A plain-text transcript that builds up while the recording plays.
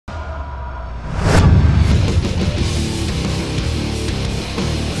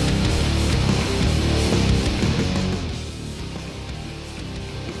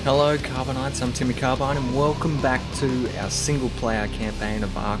Hello Carbonites, I'm TimmyCarbine and welcome back to our single player campaign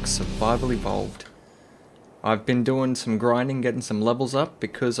of Ark Survival Evolved. I've been doing some grinding, getting some levels up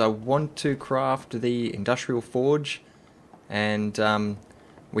because I want to craft the industrial forge, and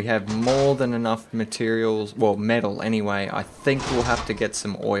we have more than enough materials, well metal anyway. I think we'll have to get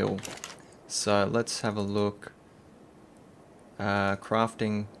some oil. So let's have a look.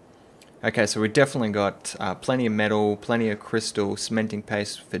 Crafting. Okay, so we definitely got plenty of metal, plenty of crystal, cementing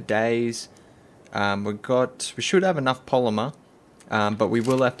paste for days. We should have enough polymer, but we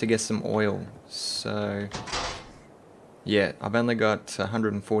will have to get some oil. So yeah, I've only got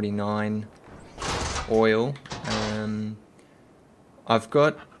 149 oil. I've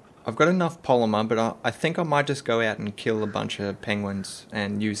got enough polymer, but I think I might just go out and kill a bunch of penguins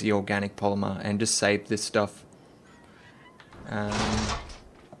and use the organic polymer and just save this stuff.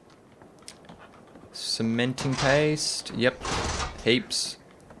 Cementing paste, yep, heaps.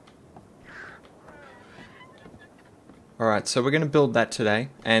 Alright, so we're going to build that today,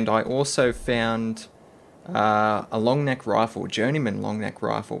 and I also found a long neck rifle, Journeyman long neck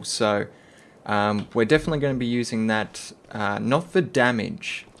rifle, so we're definitely going to be using that, not for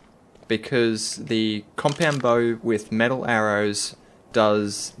damage, because the compound bow with metal arrows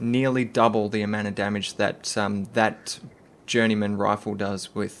does nearly double the amount of damage that that Journeyman rifle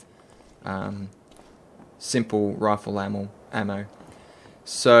does with simple rifle ammo.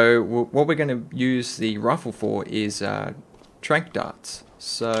 So what we're going to use the rifle for is tranq darts.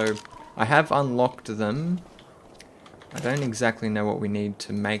 So I have unlocked them. I don't exactly know what we need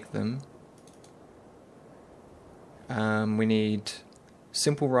to make them. We need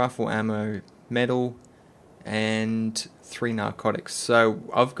simple rifle ammo, metal, and 3 narcotics. So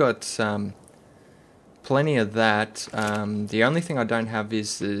I've got plenty of that. The only thing I don't have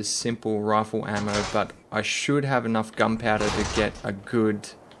is the simple rifle ammo, but I should have enough gunpowder to get a good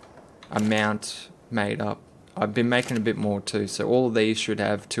amount made up. I've been making a bit more too, so all of these should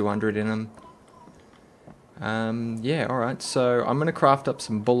have 200 in them. Yeah, alright, so I'm going to craft up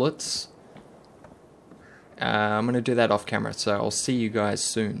some bullets. I'm going to do that off camera, so I'll see you guys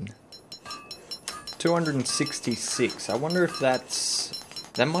soon. 266, I wonder if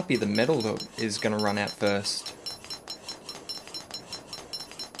that might be the metal that is going to run out first.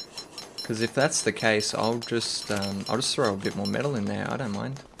 Because if that's the case, I'll just throw a bit more metal in there. I don't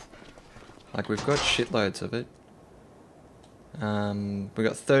mind. Like, we've got shitloads of it. We've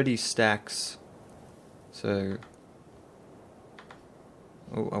got 30 stacks. So,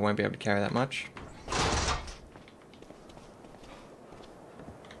 oh, I won't be able to carry that much.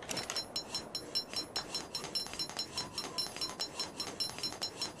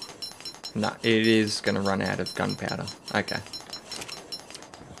 No, it is going to run out of gunpowder. Okay.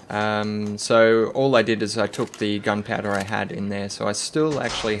 So all I did is I took the gunpowder I had in there, so I still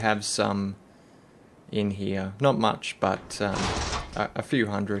actually have some in here. Not much, but a few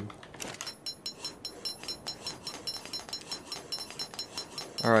hundred.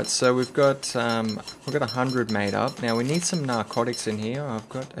 Alright, so we've got 100 made up. Now we need some narcotics in here. I've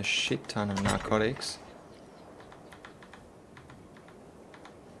got a shit ton of narcotics.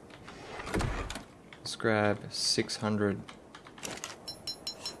 Let's grab 600.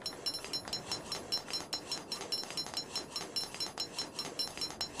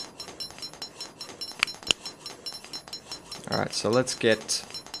 Alright, so let's get...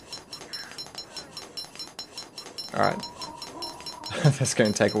 Alright. That's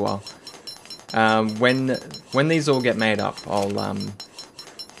going to take a while. When these all get made up, I'll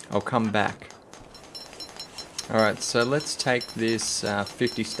come back. Alright, so let's take this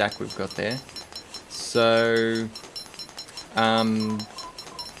 50 stack we've got there. So,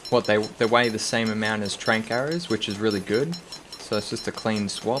 they weigh the same amount as tranq arrows, which is really good. So it's just a clean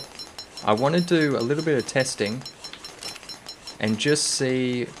swap. I want to do a little bit of testing and just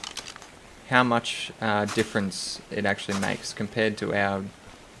see how much difference it actually makes compared to our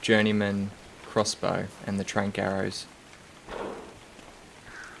Journeyman crossbow and the tranq arrows.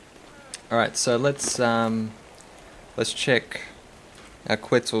 Alright, so let's check our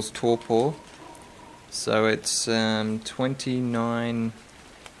Quetzal's torpor. So it's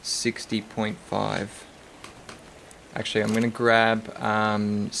 2960.5. Actually, I'm going to grab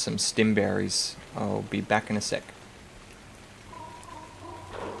some stimberries. I'll be back in a sec.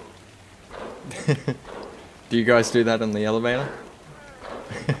 Do you guys do that on the elevator?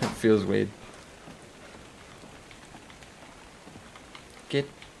 It feels weird. Get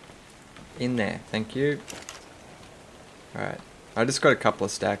in there, thank you. Alright, I just got a couple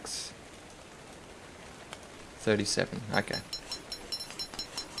of stacks. 37, okay.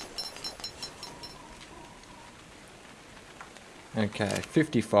 Okay,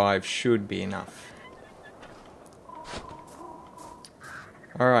 55 should be enough.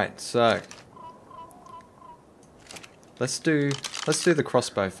 Alright, so let's do the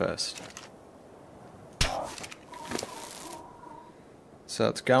crossbow first. So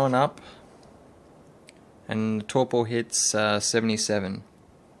it's going up, and the torpor hits 77.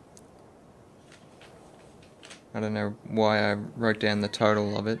 I don't know why I wrote down the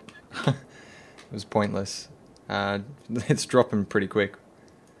total of it. It was pointless. It's dropping pretty quick.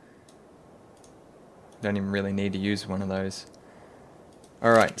 Don't even really need to use one of those.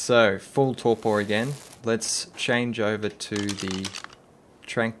 Alright, so full torpor again. Let's change over to the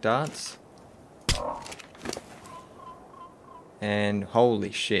trank darts. And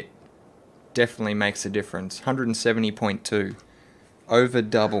holy shit. Definitely makes a difference. 170.2. Over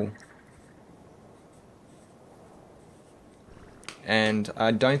double. And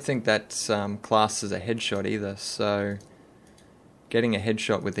I don't think that's classed as a headshot either, so getting a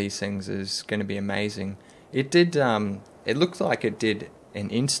headshot with these things is going to be amazing. It did, it looked like it did an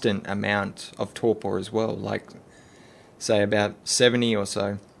instant amount of torpor as well, like say about 70 or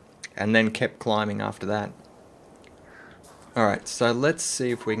so, and then kept climbing after that. Alright, so let's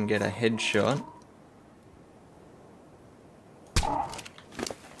see if we can get a headshot.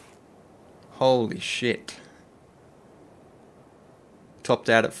 Holy shit. Topped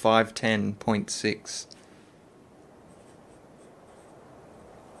out at 510.6.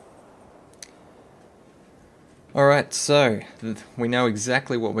 Alright, so we know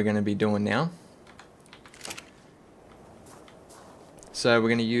exactly what we're going to be doing now. So we're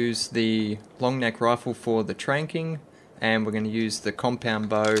going to use the long neck rifle for the tranking, and we're going to use the compound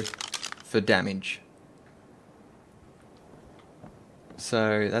bow for damage.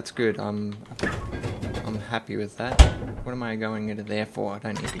 So that's good. I'm happy with that. What am I going into there for? I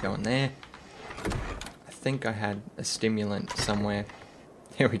don't need to go in there. I think I had a stimulant somewhere.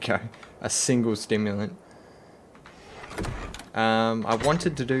 Here we go. A single stimulant. I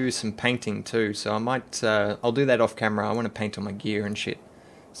wanted to do some painting too, so I might, I'll do that off camera. I want to paint on my gear and shit.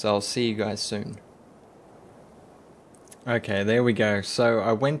 So I'll see you guys soon. Okay, there we go. So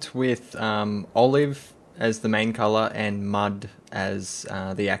I went with olive as the main color and mud as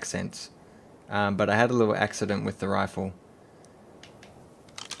the accents. But I had a little accident with the rifle.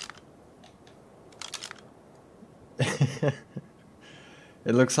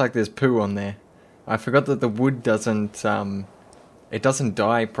 It looks like there's poo on there. I forgot that the wood doesn't it doesn't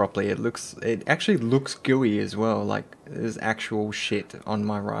dye properly. It actually looks gooey as well, like there's actual shit on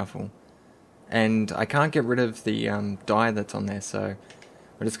my rifle. And I can't get rid of the dye that's on there, so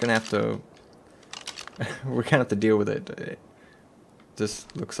we're just gonna have to we're gonna have to deal with it. It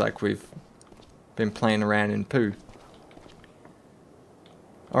just looks like we've been playing around in poo.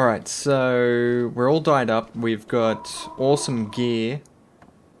 Alright, so we're all dyed up. We've got awesome gear.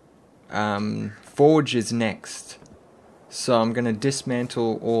 Forge is next. So I'm going to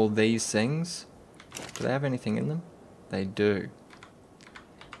dismantle all these things. Do they have anything in them? They do.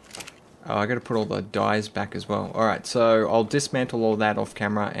 Oh, I got to put all the dyes back as well. Alright, so I'll dismantle all that off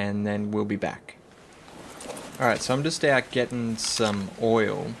camera and then we'll be back. Alright, so I'm just out getting some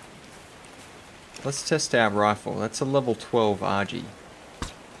oil. Let's test our rifle. That's a level 12 RG.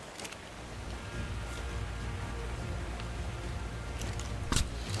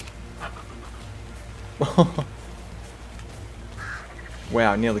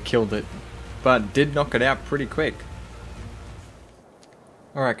 Wow, nearly killed it. But did knock it out pretty quick.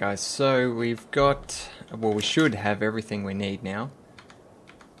 Alright guys, so we've got, well, we should have everything we need now.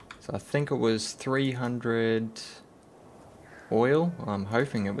 So I think it was 300 oil. I'm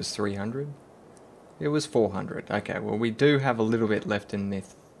hoping it was 300. It was 400. Okay, well we do have a little bit left in the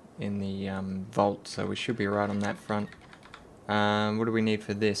vault, so we should be right on that front. What do we need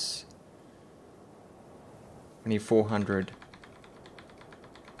for this? We need 400.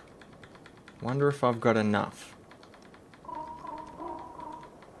 Wonder if I've got enough.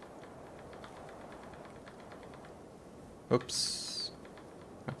 Oops.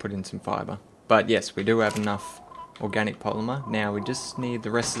 I put in some fiber. But yes, we do have enough organic polymer. Now we just need the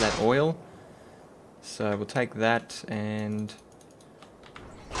rest of that oil. So we'll take that and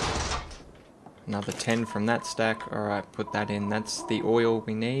another 10 from that stack. Alright, put that in. That's the oil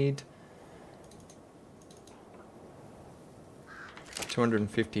we need.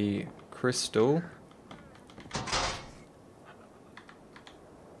 250 crystal.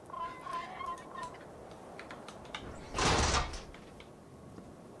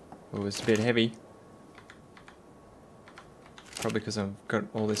 Oh, it's a bit heavy. Probably because I've got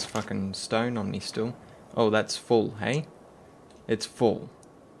all this fucking stone on me still. Oh, that's full, hey? It's full.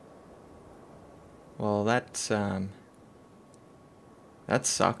 Well, that's That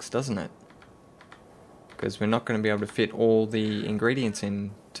sucks, doesn't it? Because we're not going to be able to fit all the ingredients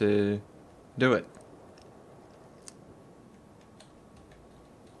in to do it.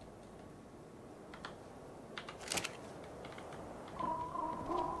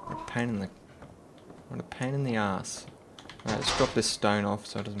 What a pain in the ass. Alright, let's drop this stone off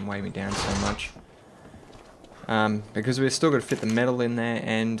so it doesn't weigh me down so much. Because we're still going to fit the metal in there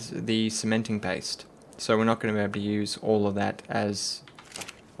and the cementing paste. So we're not going to be able to use all of that as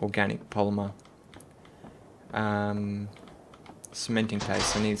organic polymer. Cementing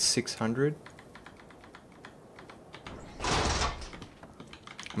paste, I need 600. I'm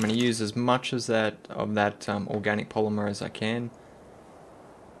going to use as much as that organic polymer as I can.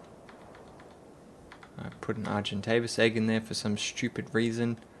 I put an Argentavis egg in there for some stupid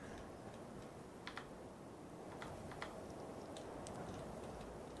reason.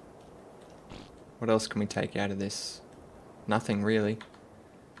 What else can we take out of this? Nothing really.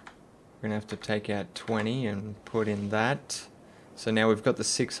 We're going to have to take out 20 and put in that. So now we've got the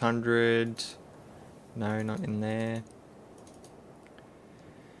 600. No, not in there.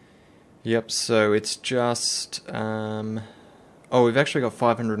 Yep, so it's just... oh, we've actually got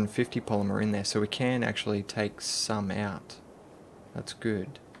 550 polymer in there, so we can actually take some out. That's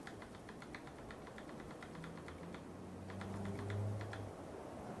good.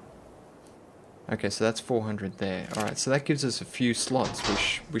 Okay, so that's 400 there. Alright, so that gives us a few slots.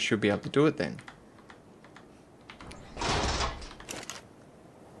 We should be able to do it then.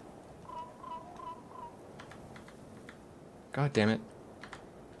 God damn it.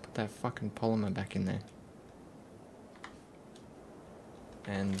 Put that fucking polymer back in there.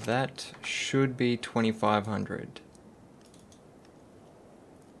 And that should be 2500.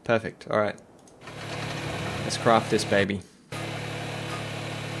 Perfect, alright. Let's craft this baby.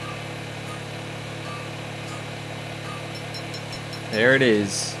 There it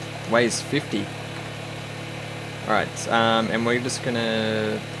is. Weighs 50. Alright, and we're just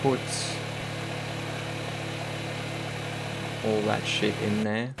gonna put all that shit in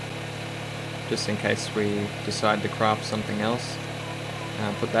there. Just in case we decide to craft something else.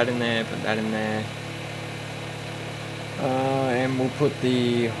 Put that in there, put that in there. And we'll put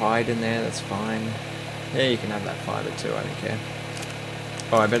the hide in there, that's fine. Yeah, you can have that fiber too, I don't care.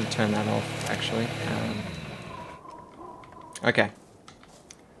 Oh, I better turn that off, actually. Okay.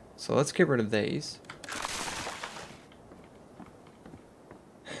 So let's get rid of these.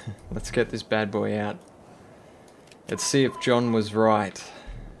 Let's get this bad boy out. Let's see if John was right.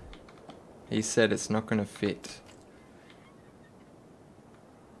 He said it's not going to fit.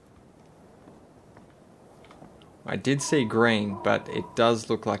 I did see green, but it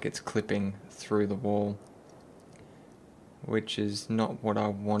does look like it's clipping through the wall, which is not what I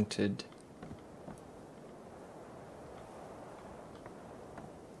wanted.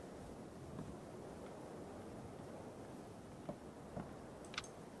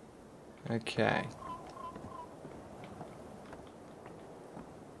 Okay.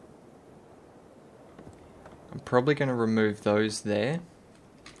 I'm probably going to remove those there.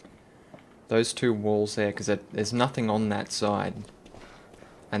 Those two walls there, because there's nothing on that side.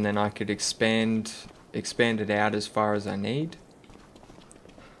 And then I could expand it out as far as I need.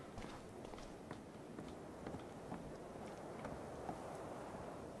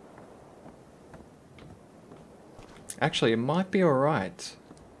 Actually, it might be alright.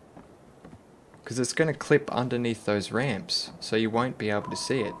 Because it's going to clip underneath those ramps, so you won't be able to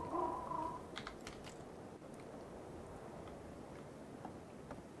see it.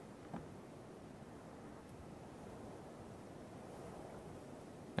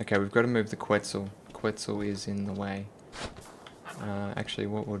 Okay, we've got to move the Quetzal. Quetzal is in the way. Actually,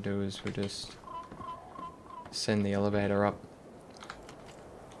 what we'll do is we'll just send the elevator up.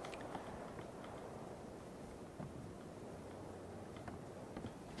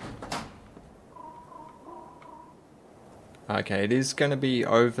 Okay, it is going to be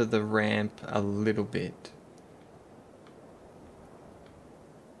over the ramp a little bit.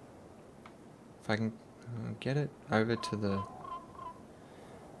 If I can get it over to the...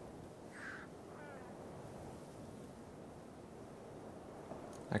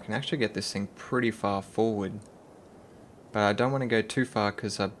 I can actually get this thing pretty far forward. But I don't want to go too far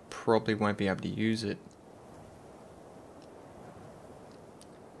because I probably won't be able to use it.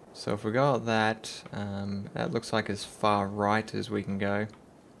 So if we go at that, that looks like as far right as we can go.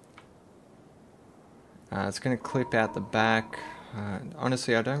 It's going to clip out the back.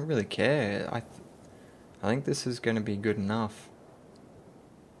 Honestly, I don't really care. I think this is going to be good enough.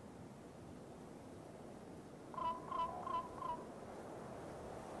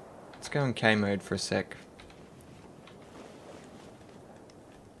 Let's go in K mode for a sec.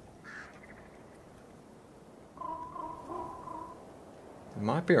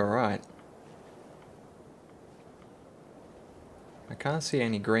 Might be alright. I can't see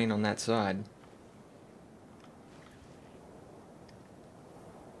any green on that side.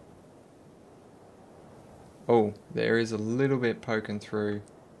 Oh, there is a little bit poking through.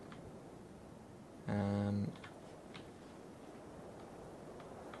 I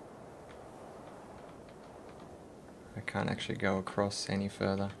can't actually go across any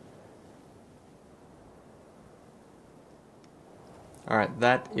further. Alright,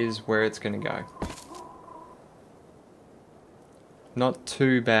 that is where it's going to go. Not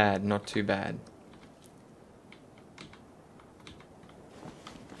too bad, not too bad.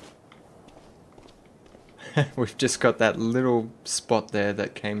 We've just got that little spot there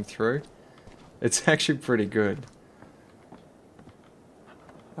that came through. It's actually pretty good.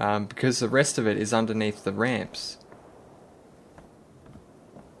 Because the rest of it is underneath the ramps.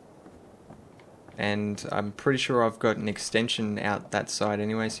 And I'm pretty sure I've got an extension out that side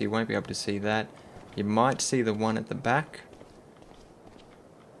anyway, so you won't be able to see that. You might see the one at the back.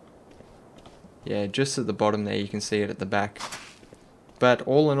 Yeah, just at the bottom there you can see it at the back. But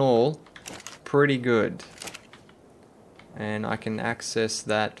all in all, pretty good. And I can access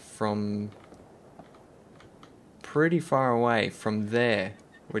that from pretty far away from there,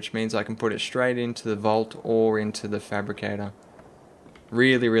 which means I can put it straight into the vault or into the fabricator.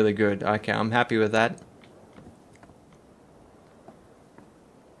 Really, really good. Okay, I'm happy with that.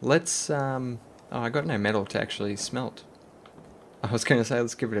 Let's, oh, I got no metal to actually smelt. I was going to say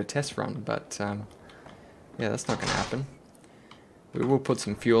let's give it a test run, but, yeah, that's not going to happen. We will put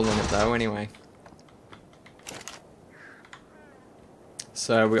some fuel in it though, anyway.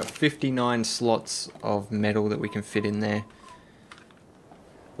 So we've got 59 slots of metal that we can fit in there.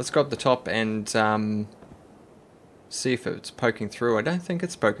 Let's go up the top and, see if it's poking through. I don't think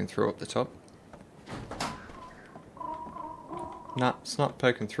it's poking through up the top. Nah, it's not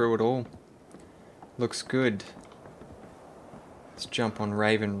poking through at all. Looks good. Let's jump on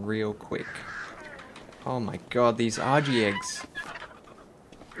Raven real quick. Oh my god, these RG eggs.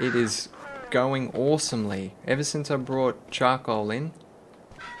 It is going awesomely. Ever since I brought charcoal in,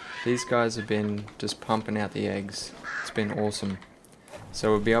 these guys have been just pumping out the eggs. It's been awesome.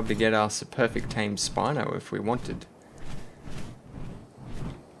 So we'll be able to get us a perfect tame Spino if we wanted.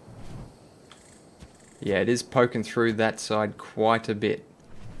 Yeah, it is poking through that side quite a bit.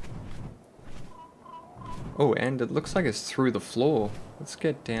 Oh, and it looks like it's through the floor. Let's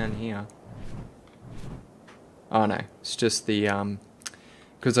get down here. Oh no, it's just the,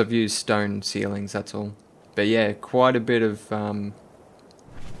 because I've used stone ceilings, that's all. But yeah, quite a bit of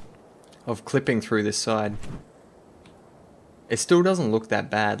clipping through this side. It still doesn't look that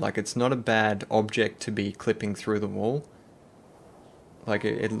bad, like it's not a bad object to be clipping through the wall. Like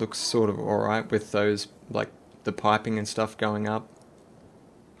it looks sort of alright with those, like the piping and stuff going up.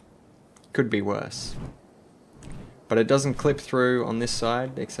 Could be worse. But it doesn't clip through on this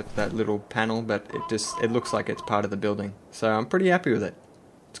side, except for that little panel, but it looks like it's part of the building. So I'm pretty happy with it.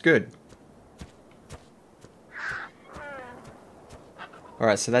 It's good.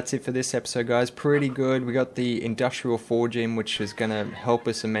 Alright, so that's it for this episode, guys. Pretty good. We got the industrial forge in, which is going to help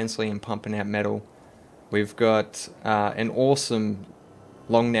us immensely in pumping out metal. We've got an awesome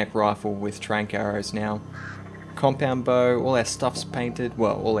long neck rifle with trank arrows now. Compound bow, all our stuff's painted.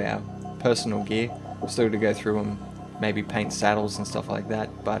 Well, all our personal gear. Still to go through and maybe paint saddles and stuff like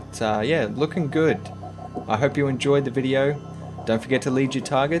that. But yeah, looking good. I hope you enjoyed the video. Don't forget to lead your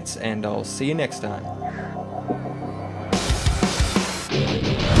targets, and I'll see you next time.